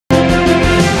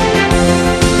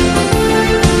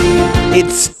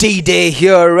It's D-Day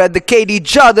here at the KD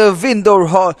Jadhav Indoor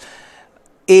Hall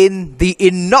in the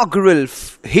inaugural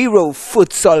Hero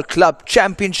Futsal Club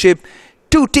Championship.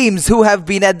 Two teams who have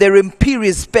been at their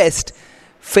imperious best,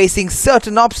 facing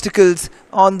certain obstacles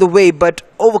on the way but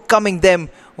overcoming them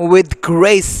with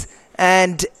grace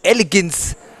and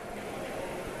elegance.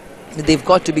 They've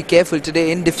got to be careful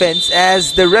today in defense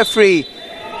as the referee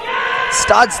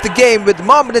starts the game with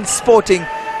Mohammedan Sporting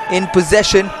in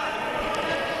possession.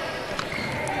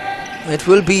 It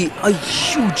will be a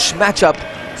huge matchup,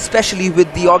 especially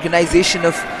with the organization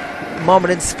of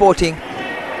Mohammedan Sporting.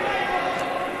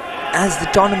 As the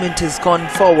tournament has gone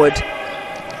forward,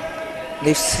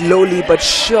 they've slowly but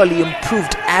surely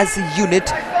improved as a unit,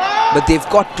 but they've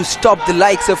got to stop the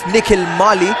likes of Nikhil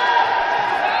Mali.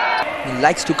 He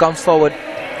likes to come forward.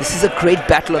 This is a great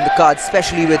battle on the card,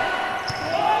 especially with...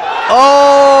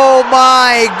 Oh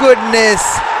my goodness!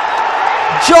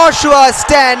 Joshua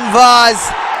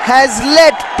Stanvas has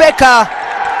let Pekka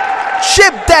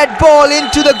chip that ball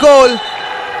into the goal.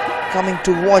 Coming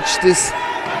to watch this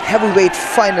heavyweight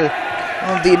final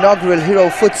of the inaugural Hero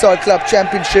Futsal Club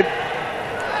Championship.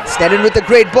 Snedden with a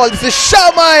great ball. This is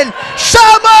Shaman!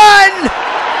 Shaman!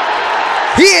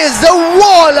 He is a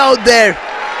wall out there.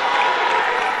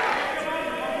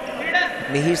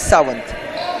 Mihir Sawant.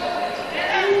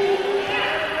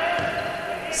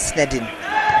 Snedden.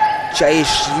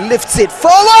 Jayesh lifts it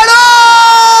forward.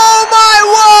 Oh my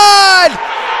word!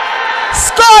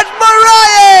 Scott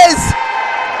Moraes!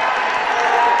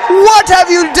 What have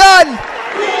you done?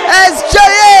 As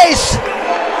Jayesh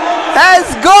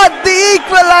has got the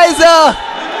equalizer.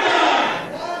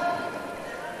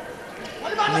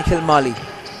 Nikhil Mali.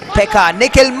 Pekka.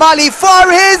 Nikhil Mali for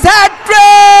his hat-trick!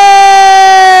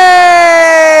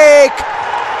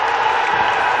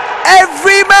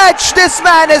 Every match this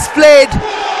man has played,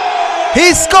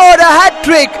 he scored a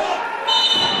hat-trick.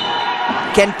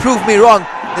 Can prove me wrong.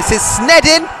 This is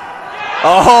Snedden.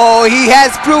 Oh, he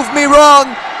has proved me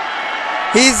wrong.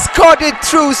 He's got it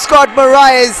through Scott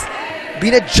Moraes.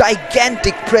 Been a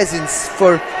gigantic presence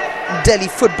for Delhi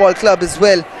Football Club as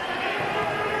well.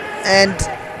 And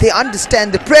they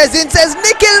understand the presence as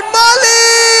Nikhil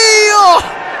Mali. Oh.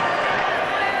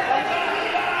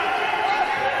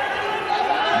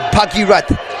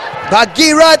 Bhagirath.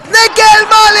 Nikhil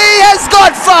Mali has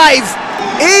got 5.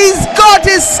 He's got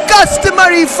his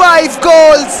customary 5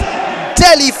 goals.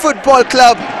 Delhi Football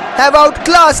Club have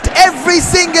outclassed every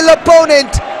single opponent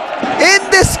in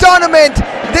this tournament.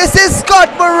 This is Scott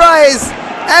Moraes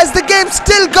as the game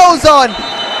still goes on.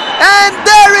 And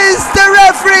there is the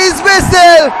referee's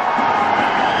whistle.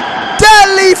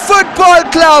 Delhi Football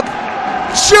Club.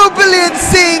 Jubilant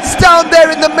scenes down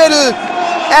there in the middle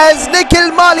as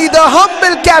Nikhil Mali, the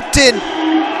humble captain,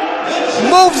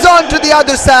 moves on to the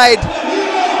other side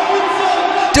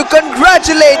to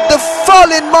congratulate the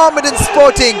fallen Mohammedan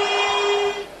Sporting.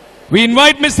 We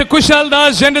invite Mr. Kushal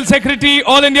Das, General Secretary,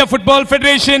 All India Football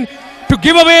Federation, to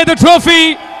give away the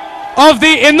trophy of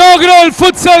the inaugural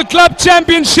Futsal Club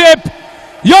Championship.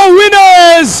 Your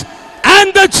winners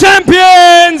and the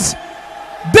champions,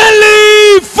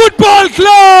 Delhi Football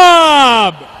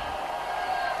Club!